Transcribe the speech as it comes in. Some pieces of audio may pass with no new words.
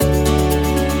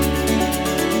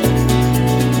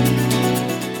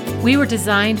We were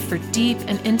designed for deep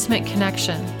and intimate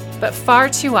connection, but far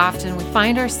too often we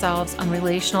find ourselves on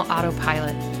relational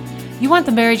autopilot. You want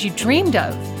the marriage you dreamed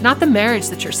of, not the marriage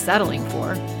that you're settling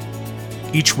for.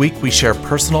 Each week, we share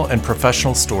personal and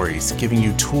professional stories, giving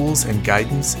you tools and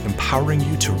guidance, empowering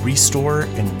you to restore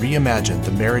and reimagine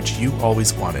the marriage you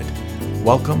always wanted.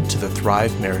 Welcome to the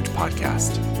Thrive Marriage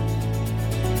Podcast.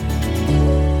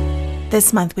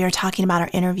 This month, we are talking about our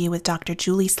interview with Dr.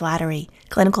 Julie Slattery,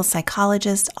 clinical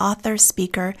psychologist, author,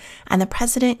 speaker, and the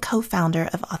president co-founder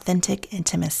of Authentic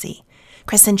Intimacy.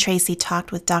 Chris and Tracy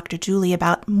talked with Dr. Julie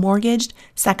about mortgaged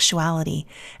sexuality.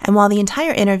 And while the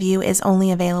entire interview is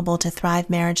only available to Thrive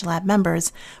Marriage Lab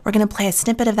members, we're going to play a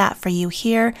snippet of that for you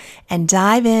here and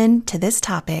dive into this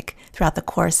topic throughout the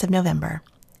course of November.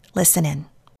 Listen in.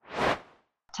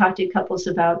 Talk to couples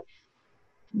about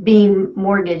being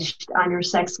mortgaged on your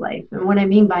sex life. And what I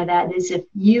mean by that is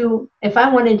if I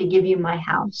wanted to give you my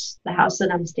house, the house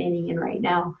that I'm standing in right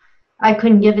now, I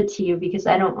couldn't give it to you because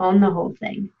I don't own the whole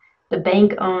thing. The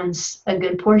bank owns a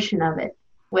good portion of it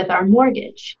with our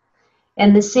mortgage.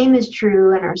 And the same is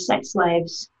true in our sex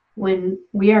lives. When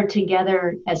we are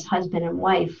together as husband and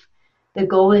wife, the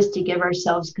goal is to give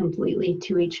ourselves completely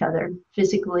to each other,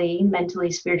 physically, mentally,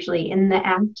 spiritually, in the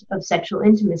act of sexual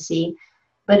intimacy.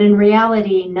 But in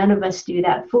reality, none of us do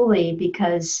that fully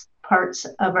because parts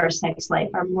of our sex life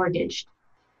are mortgaged.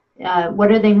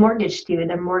 What are they mortgaged to?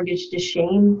 They're mortgaged to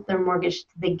shame. They're mortgaged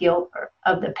to the guilt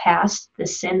of the past, the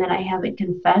sin that I haven't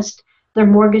confessed. They're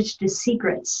mortgaged to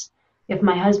secrets. If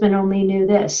my husband only knew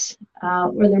this,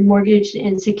 or they're mortgaged to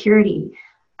insecurity.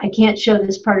 I can't show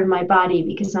this part of my body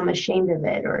because I'm ashamed of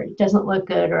it, or it doesn't look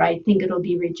good, or I think it'll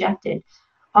be rejected.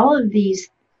 All of these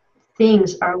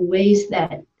things are ways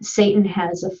that Satan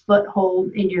has a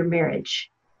foothold in your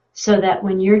marriage, so that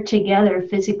when you're together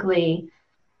physically,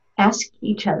 ask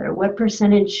each other, what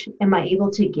percentage am I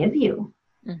able to give you?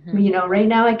 Mm-hmm. Right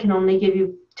now I can only give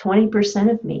you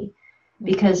 20% of me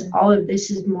because all of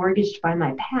this is mortgaged by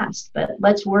my past. But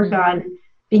let's work on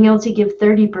being able to give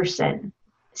 30%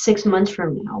 6 months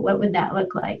from now. What would that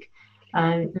look like?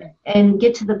 And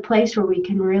get to the place where we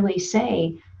can really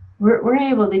say we're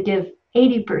able to give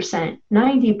 80%,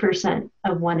 90%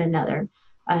 of one another.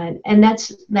 And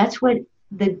that's what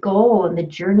the goal and the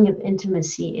journey of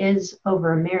intimacy is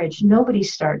over a marriage. Nobody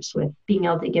starts with being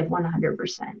able to give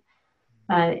 100%.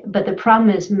 But the problem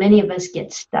is many of us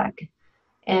get stuck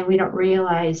and we don't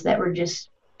realize that we're just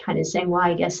kind of saying, well,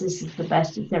 I guess this is the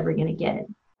best it's ever going to get.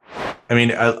 I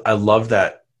mean, I love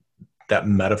that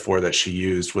metaphor that she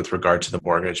used with regard to the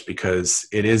mortgage, because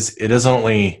it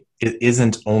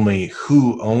isn't only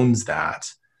who owns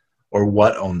that or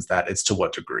what owns that, it's to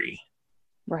what degree.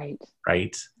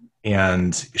 Right.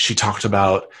 And she talked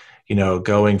about,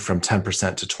 going from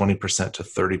 10% to 20% to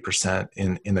 30%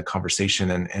 in the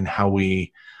conversation, and how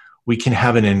we can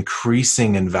have an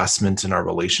increasing investment in our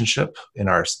relationship, in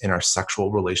our sexual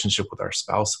relationship with our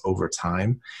spouse over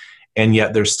time. And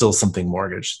yet there's still something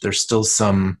mortgaged. There's still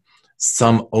some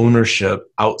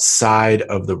ownership outside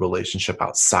of the relationship,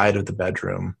 outside of the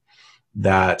bedroom,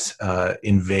 that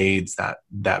invades that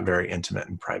very intimate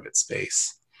and private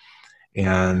space.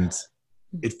 And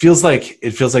it feels like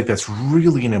that's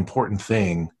really an important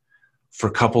thing for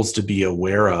couples to be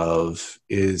aware of,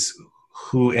 is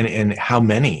who and how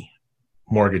many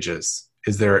mortgages.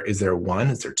 Is there one?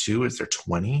 Is there two? Is there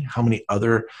 20? How many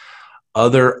other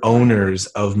owners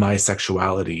of my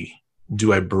sexuality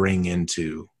do I bring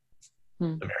into the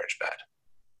marriage bed?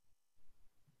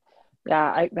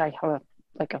 Yeah, I have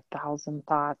like 1,000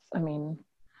 thoughts. I mean,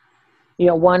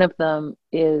 one of them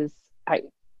is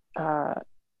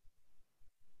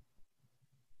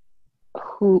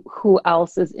who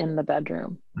else is in the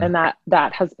bedroom? And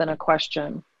that has been a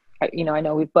question. I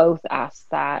know we've both asked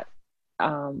that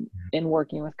in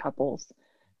working with couples.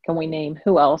 Can we name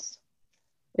who else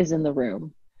is in the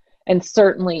room? And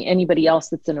certainly anybody else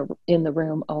that's in the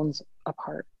room owns a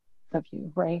part of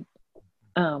you, right?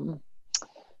 And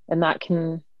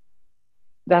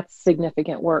that's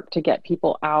significant work to get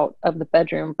people out of the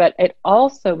bedroom. But it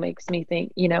also makes me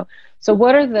think, so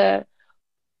what are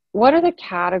the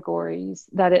categories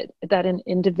that an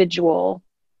individual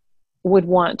would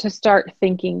want to start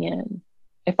thinking in?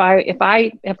 If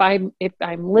I'm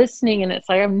listening and it's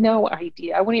like, I have no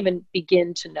idea, I wouldn't even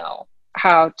begin to know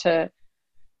how to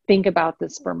think about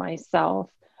this for myself.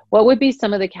 What would be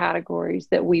some of the categories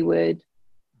that we would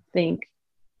think,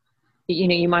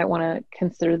 you might want to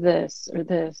consider this or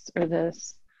this or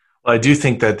this? Well, I do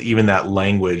think that even that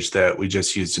language that we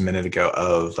just used a minute ago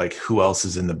of like who else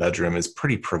is in the bedroom is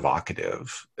pretty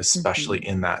provocative, especially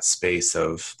in that space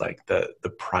of like the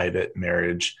private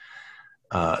marriage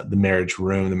the marriage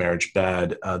room, the marriage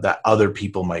bed, that other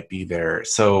people might be there.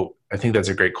 So I think that's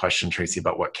a great question, Tracy,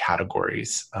 about what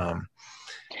categories.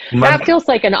 That feels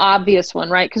like an obvious one,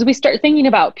 right? Because we start thinking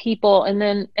about people, and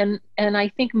then and I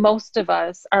think most of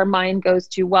us, our mind goes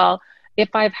to, well, if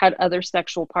I've had other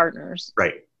sexual partners,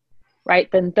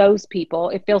 right, then those people,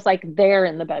 it feels like they're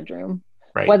in the bedroom,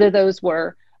 whether those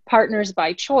were partners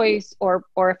by choice or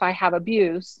if I have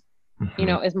abuse,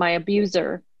 is my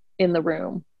abuser in the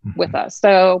room with us.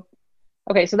 So,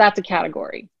 okay, so that's a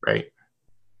category, right?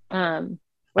 I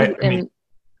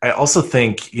also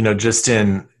think, just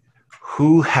in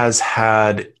who has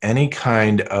had any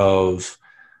kind of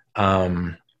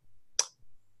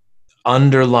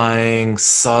underlying,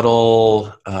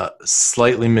 subtle,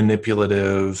 slightly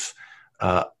manipulative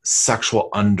sexual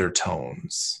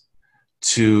undertones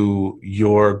to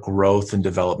your growth and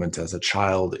development as a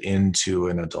child into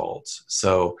an adult.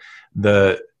 So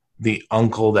the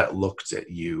uncle that looked at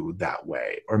you that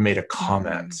way or made a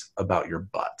comment about your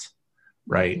butt,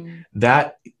 right?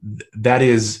 That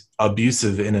is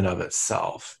abusive in and of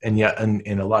itself. And yet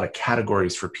in a lot of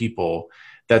categories for people,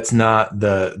 that's not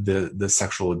the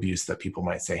sexual abuse that people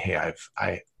might say, hey,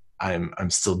 I'm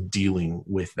still dealing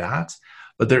with that.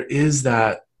 But there is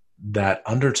that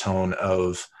undertone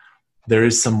of, there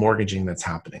is some mortgaging that's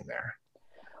happening there.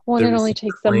 Well, it only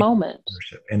takes a moment.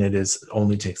 And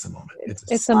only takes a moment.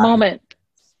 It's a moment.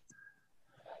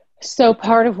 So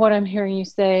part of what I'm hearing you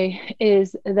say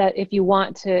is that if you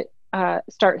want to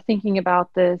start thinking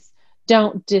about this,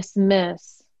 don't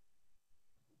dismiss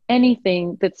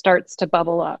anything that starts to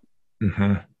bubble up.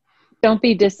 Don't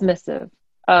be dismissive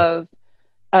of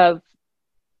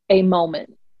a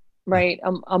moment, right?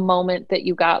 A moment that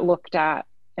you got looked at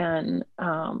and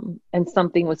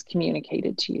something was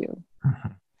communicated to you.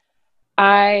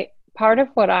 Part of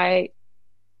what I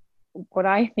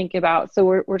think about,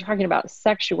 so we're talking about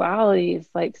sexuality, is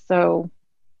like, so,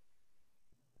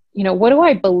 what do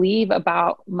I believe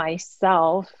about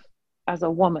myself as a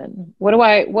woman? What do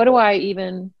I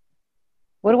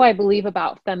believe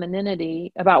about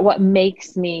femininity, about what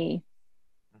makes me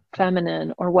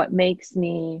feminine or what makes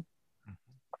me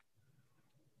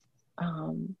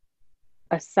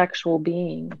a sexual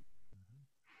being?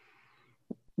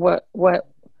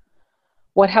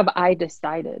 What have I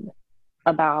decided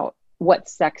about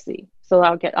what's sexy? So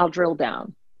I'll drill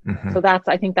down. So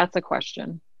I think that's a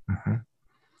question.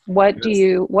 What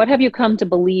have you come to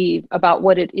believe about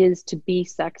what it is to be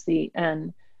sexy,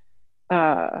 and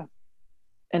how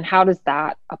does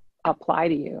that apply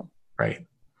to you? Right.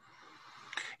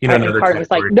 Another part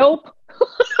was like, nope.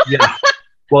 Yeah.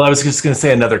 Well, I was just going to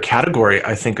say another category,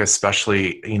 I think,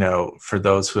 especially, for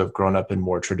those who have grown up in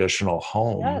more traditional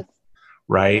homes,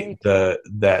 right?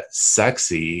 That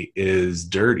sexy is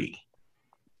dirty.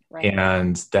 Right.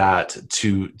 And that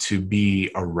to be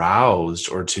aroused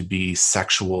or to be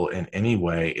sexual in any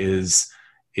way is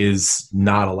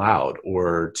not allowed,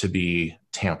 or to be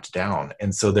tamped down.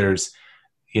 And so there's,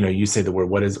 you say the word,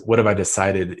 what have I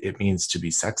decided it means to be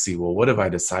sexy? Well, what have I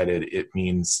decided it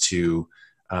means to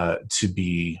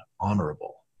be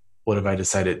honorable? What have I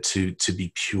decided to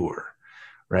be pure?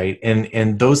 Right.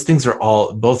 And those things are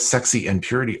all, both sexy and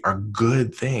purity, are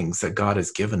good things that God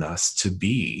has given us to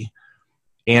be.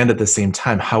 And at the same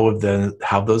time, how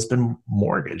have those been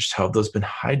mortgaged? How have those been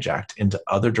hijacked into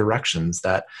other directions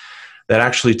that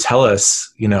actually tell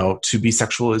us, to be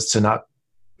sexual is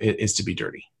to be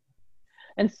dirty.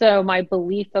 And so my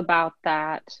belief about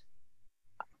that,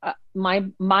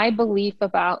 my belief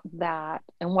about that,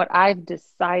 and what I've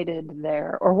decided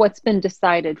there, or what's been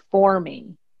decided for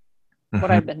me, what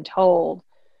I've been told,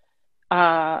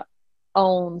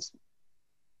 owns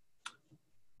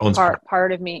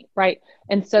part of me, right?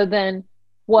 And so then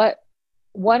what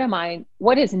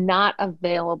is not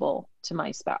available to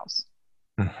my spouse?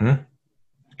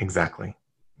 Exactly.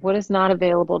 What is not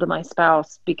available to my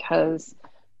spouse because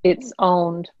it's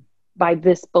owned by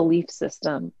this belief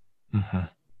system?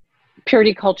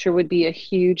 Purity culture would be a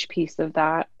huge piece of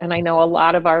that. And I know a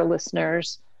lot of our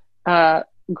listeners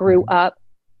grew up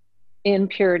in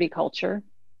purity culture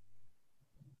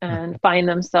and find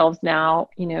themselves now,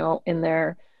 in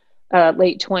their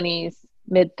late 20s,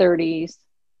 mid 30s,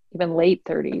 even late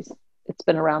 30s. It's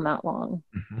been around that long.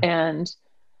 And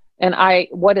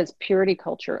what does purity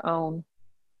culture own?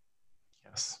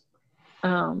 Yes.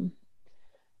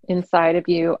 Inside of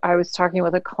you. I was talking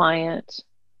with a client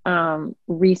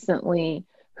recently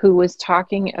who was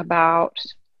talking about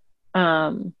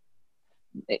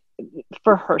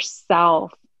for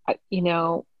herself,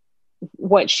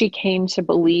 what she came to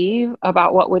believe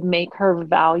about what would make her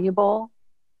valuable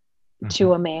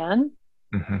to a man.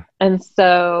 And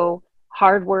so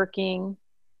hardworking,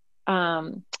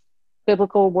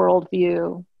 biblical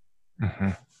worldview,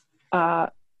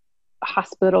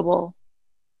 hospitable,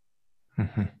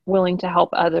 willing to help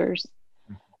others,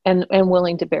 and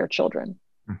willing to bear children.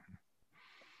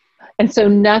 And so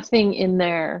nothing in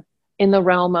there in the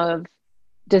realm of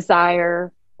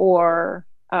desire or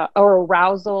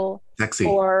arousal, sexy,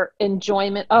 or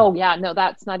enjoyment. Oh yeah, no,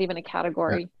 that's not even a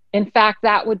category. Yeah. In fact,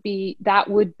 that would be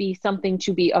something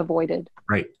to be avoided.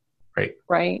 Right.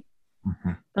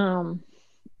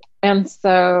 And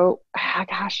so,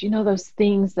 gosh, those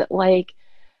things that, like,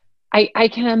 I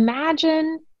can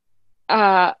imagine,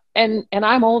 and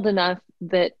I'm old enough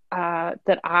that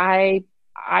I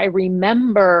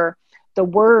remember the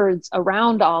words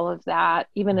around all of that,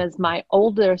 even as my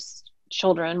oldest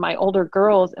children, my older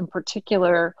girls in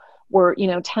particular, were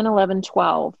 10, 11,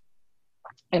 12,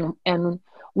 and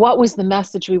what was the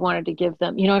message we wanted to give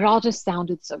them? It all just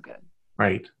sounded so good.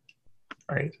 Right.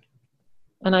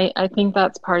 And I think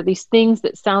that's part of these things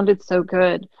that sounded so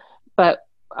good, but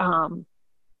are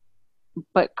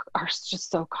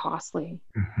just so costly.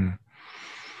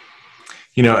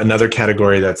 Another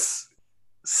category that's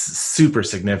super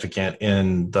significant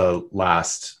in the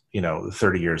last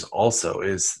 30 years also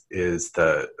is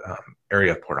the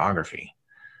area of pornography,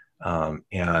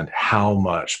 and how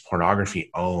much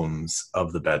pornography owns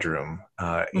of the bedroom,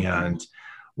 and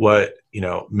what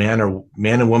man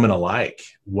and woman alike,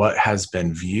 what has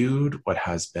been viewed, what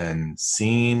has been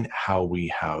seen, how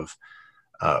we have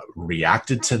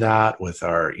reacted to that with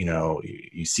our,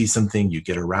 you see something, you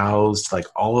get aroused, like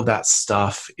all of that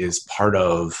stuff is part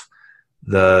of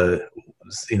the,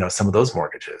 some of those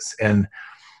mortgages. And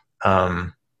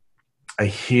I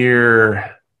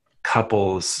hear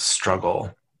couples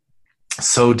struggle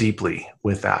so deeply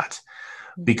with that,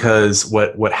 because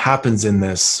what happens in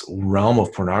this realm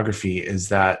of pornography is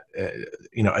that,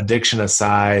 addiction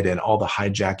aside, and all the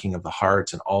hijacking of the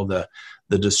heart, and all the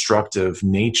destructive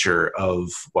nature of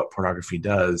what pornography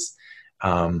does,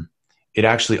 it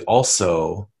actually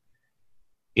also,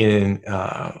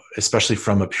 especially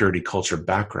from a purity culture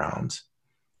background,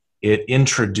 it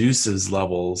introduces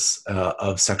levels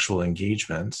of sexual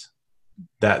engagement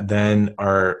that then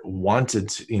are wanted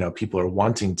to, people are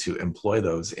wanting to employ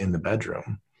those in the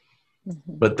bedroom,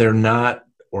 but they're not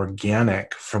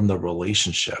organic from the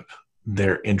relationship.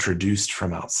 They're introduced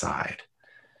from outside.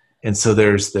 And so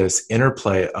there's this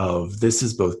interplay of, this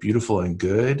is both beautiful and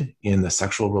good in the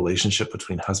sexual relationship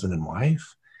between husband and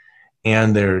wife.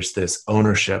 And there's this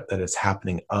ownership that is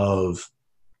happening of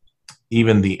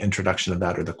even the introduction of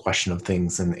that, or the question of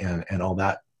things and all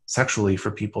that sexually, for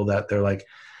people that they're like,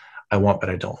 I want, but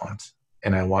I don't want.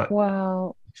 And I want,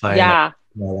 yeah,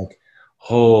 like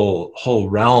whole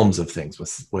realms of things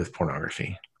with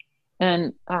pornography.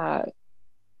 And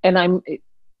I'm,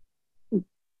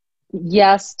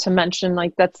 yes, to mention,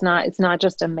 like, it's not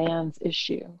just a man's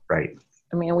issue. Right.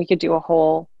 I mean, we could do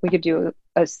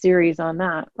a series on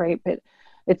that, right? But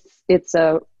it's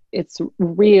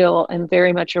real, and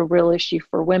very much a real issue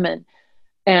for women.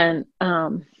 And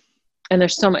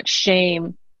there's so much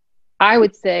shame. I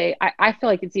would say, I feel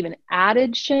like it's even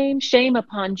added shame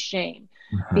upon shame,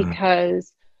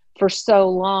 because for so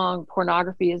long,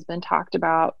 pornography has been talked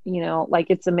about, like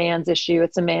it's a man's issue,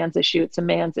 it's a man's issue, it's a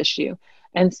man's issue.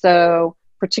 And so,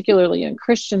 particularly in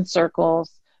Christian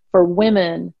circles, for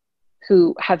women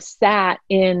who have sat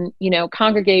in,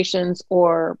 congregations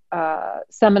or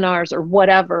seminars or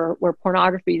whatever, where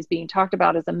pornography is being talked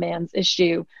about as a man's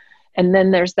issue, and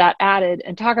then there's that added,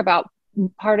 and talk about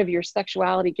part of your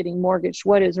sexuality getting mortgaged.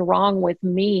 What is wrong with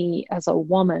me as a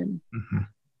woman?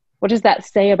 What does that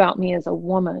say about me as a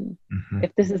woman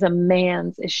if this is a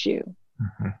man's issue?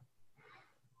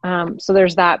 So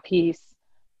there's that piece.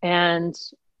 And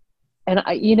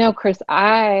Chris,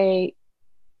 I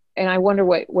wonder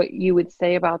what you would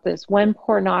say about this. When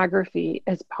pornography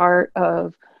is part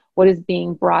of what is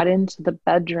being brought into the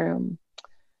bedroom,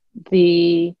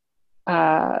 the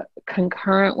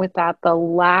concurrent with that, the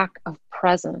lack of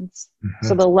presence.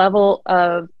 So the level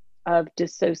of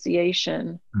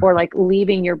dissociation, or like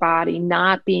leaving your body,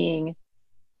 not being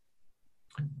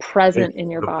present in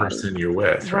your body. The person you're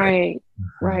with, right?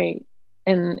 Right.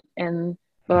 And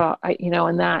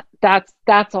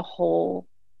that's a whole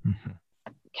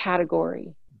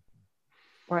category,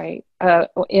 right?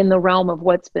 In the realm of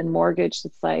what's been mortgaged,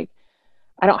 it's like,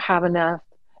 I don't have enough.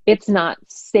 It's not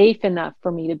safe enough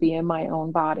for me to be in my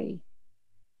own body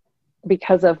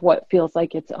because of what feels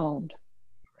like it's owned,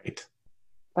 right,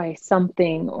 by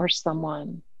something or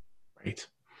someone, right,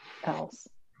 else.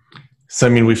 So,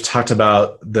 we've talked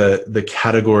about the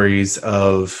categories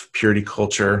of purity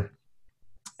culture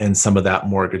and some of that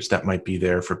mortgage that might be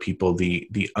there for people, the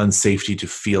unsafety to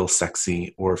feel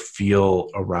sexy or feel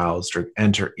aroused or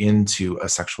enter into a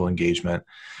sexual engagement.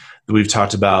 We've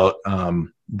talked about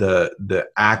the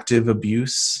active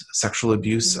abuse, sexual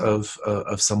abuse of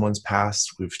someone's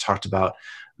past. We've talked about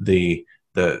the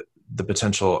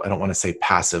potential, I don't want to say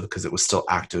passive because it was still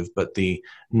active, but the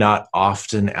not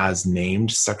often as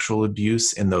named sexual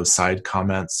abuse in those side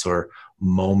comments or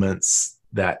moments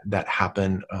that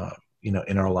happen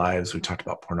in our lives. We talked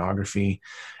about pornography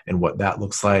and what that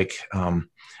looks like. I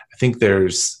think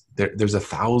there's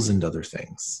 1,000 other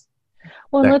things.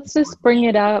 Well, let's just bring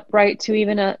it up, right, to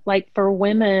even like for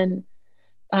women,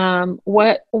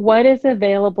 what is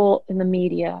available in the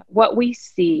media, what we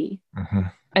see,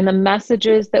 and the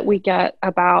messages that we get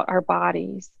about our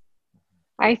bodies.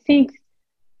 I think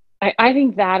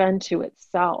that unto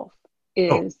itself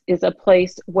is a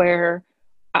place where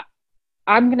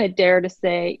I'm going to dare to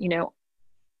say,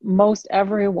 most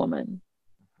every woman,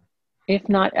 if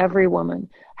not every woman,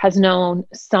 has known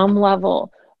some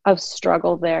level of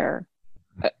struggle there,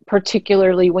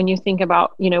 particularly when you think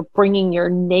about, bringing your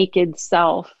naked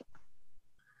self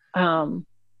to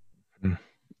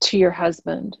your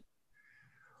husband.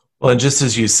 Well, and just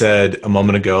as you said a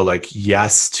moment ago, like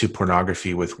yes to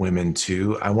pornography with women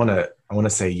too, I want to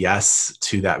say yes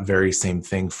to that very same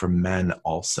thing for men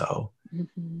also.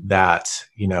 That,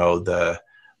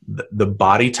 the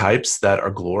body types that are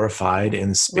glorified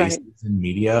in spaces and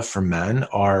media for men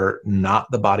are not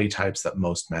the body types that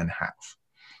most men have.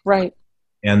 Right.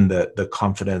 And the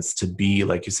confidence to be,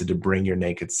 like you said, to bring your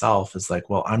naked self is like,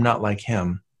 well, I'm not like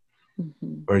him.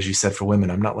 Or as you said, for women,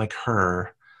 I'm not like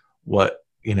her.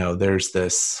 There's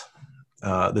this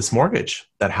mortgage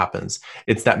that happens.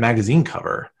 It's that magazine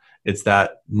cover. It's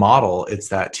that model. It's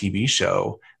that TV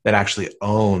show that actually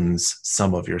owns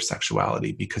some of your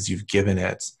sexuality because you've given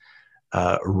it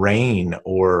reign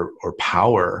or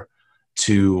power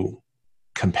to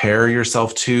compare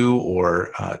yourself to,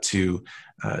 or to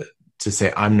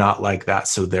say, I'm not like that,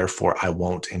 so therefore I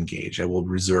won't engage. I will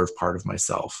reserve part of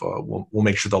myself. We'll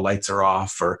make sure the lights are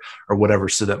off or whatever,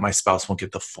 so that my spouse won't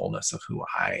get the fullness of who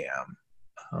I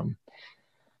am.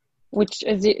 Which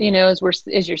is,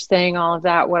 as you're saying all of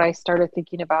that, what I started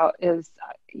thinking about is,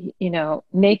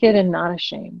 naked and not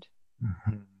ashamed.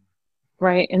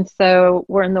 Right. And so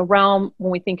we're in the realm,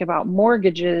 when we think about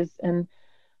mortgages and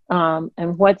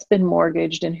what's been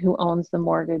mortgaged and who owns the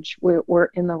mortgage, we're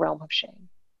in the realm of shame.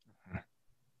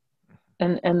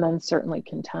 And then certainly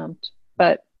contempt.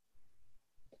 But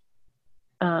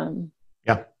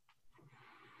yeah.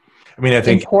 I mean, I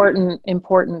think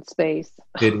important space.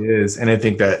 It is. And I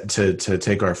think that to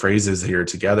take our phrases here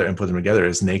together and put them together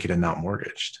is naked and not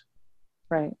mortgaged.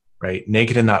 Right.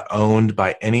 Naked and not owned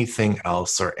by anything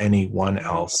else or anyone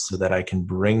else, so that I can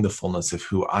bring the fullness of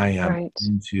who I am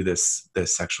into this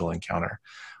sexual encounter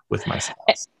with my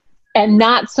spouse. And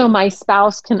not so my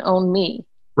spouse can own me.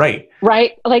 Right.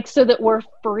 Like, so that we're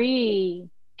free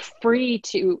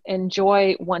to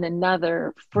enjoy one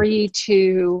another, free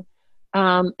to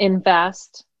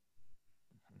invest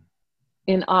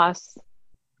in us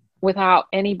without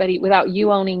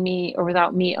you owning me or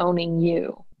without me owning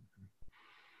you.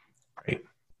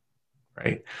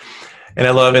 Right. And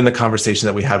I love in the conversation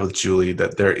that we had with Julie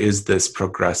that there is this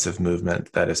progressive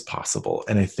movement that is possible.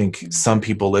 And I think some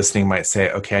people listening might say,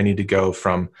 okay, I need to go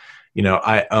from,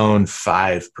 I own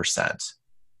 5%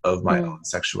 of my own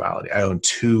sexuality. I own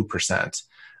 2%.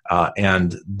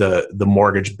 And the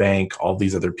mortgage bank, all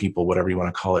these other people, whatever you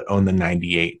want to call it, own the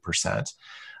 98%.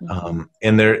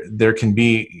 And there can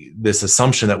be this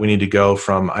assumption that we need to go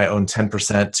from I own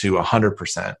 10% to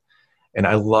 100%. And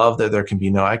I love that there can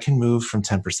be I can move from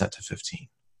 10% to 15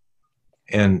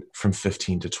 and from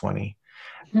 15 to 20.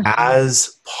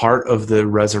 As part of the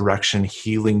resurrection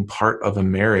healing part of a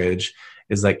marriage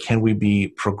is like, can we be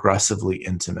progressively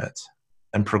intimate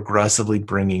and progressively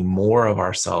bringing more of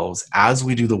ourselves as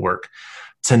we do the work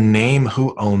to name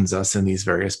who owns us in these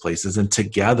various places, and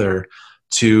together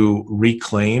to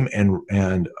reclaim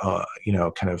and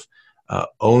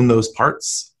own those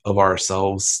parts of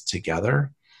ourselves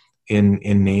together in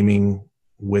naming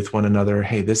with one another,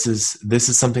 hey, this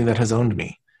is something that has owned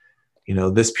me.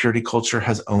 This purity culture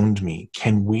has owned me.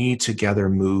 Can we together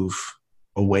move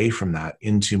away from that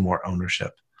into more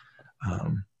ownership?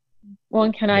 Well,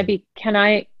 and can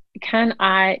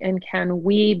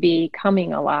we be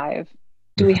coming alive?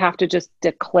 Do we have to just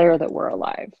declare that we're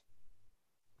alive?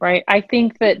 Right? I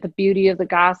think that the beauty of the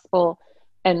gospel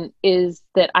is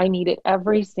that I need it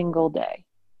every single day.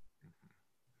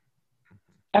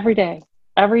 Every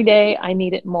day I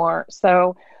need it more.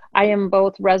 So I am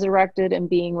both resurrected and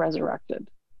being resurrected.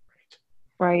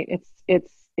 right?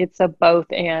 It's a both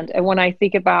and when I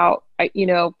think about,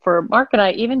 for Mark and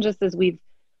I, even just as we've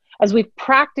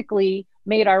practically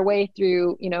made our way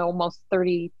through, almost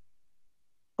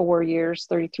 34 years,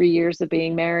 33 years of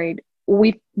being married,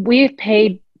 we've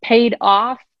paid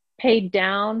off, paid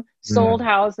down, sold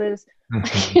houses.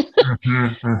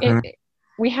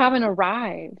 We haven't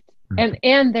arrived.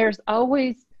 And there's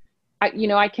always,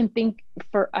 I can think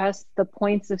for us, the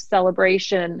points of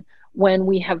celebration when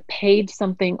we have paid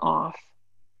something off,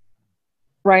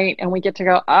 right? And we get to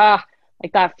go,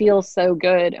 like that feels so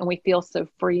good. And we feel so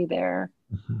free there.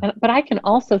 But I can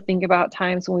also think about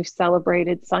times when we've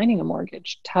celebrated signing a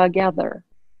mortgage together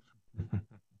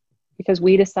because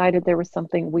we decided there was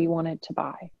something we wanted to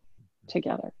buy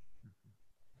together.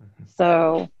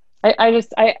 So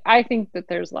I think that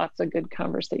there's lots of good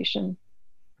conversation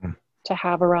to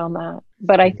have around that.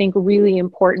 But I think really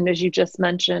important, as you just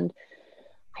mentioned,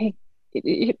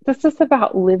 this is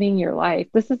about living your life.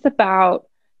 This is about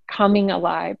coming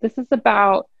alive. This is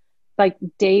about like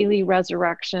daily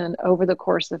resurrection over the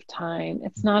course of time.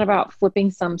 It's not about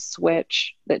flipping some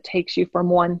switch that takes you from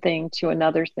one thing to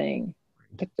another thing.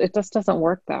 It just doesn't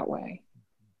work that way.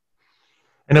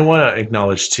 And I want to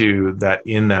acknowledge too that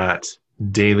in that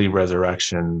daily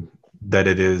resurrection, that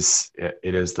it is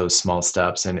those small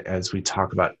steps. And as we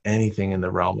talk about anything in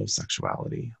the realm of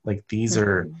sexuality, like these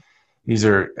are,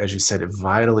 as you said,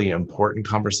 vitally important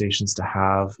conversations to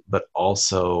have, but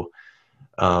also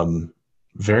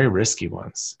very risky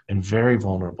ones and very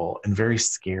vulnerable and very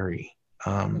scary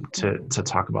to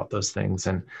talk about those things.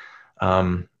 And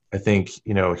I think,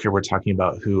 here we're talking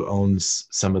about who owns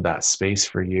some of that space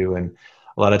for you. And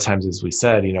a lot of times, as we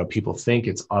said, people think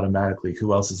it's automatically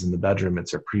who else is in the bedroom.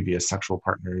 It's their previous sexual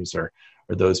partners or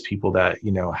those people that,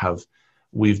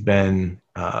 we've been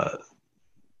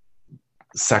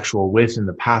sexual with in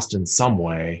the past in some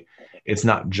way. It's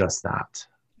not just that.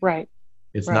 Right.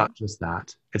 It's not just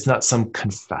that. It's not some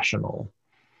confessional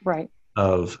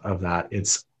of that.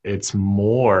 It's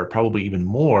more, probably even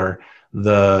more,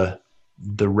 the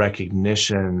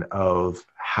recognition of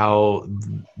how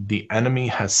the enemy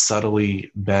has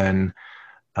subtly been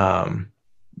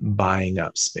buying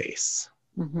up space,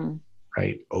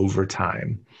 right, over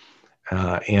time.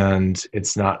 And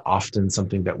it's not often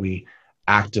something that we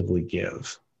actively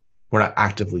give. We're not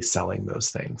actively selling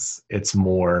those things. It's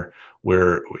more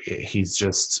where he's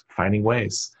just finding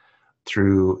ways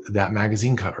through that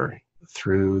magazine cover,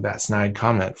 through that snide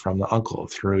comment from the uncle,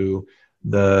 through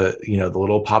the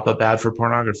little pop-up ad for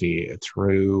pornography,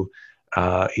 through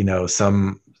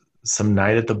some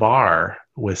night at the bar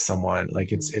with someone.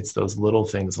 Like it's those little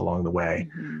things along the way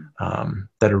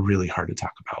that are really hard to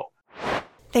talk about.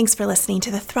 Thanks for listening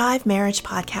to the Thrive Marriage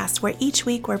Podcast, where each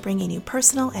week we're bringing you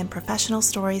personal and professional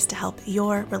stories to help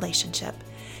your relationship.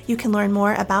 You can learn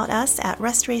more about us at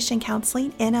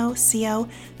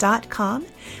restorationcounselingnoco.com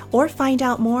or find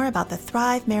out more about the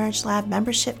Thrive Marriage Lab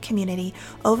membership community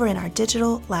over in our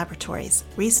digital laboratories,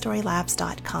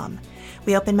 restorylabs.com.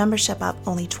 We open membership up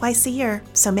only twice a year,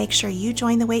 so make sure you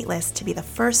join the waitlist to be the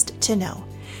first to know.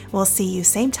 We'll see you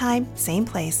same time, same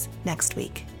place next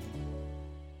week.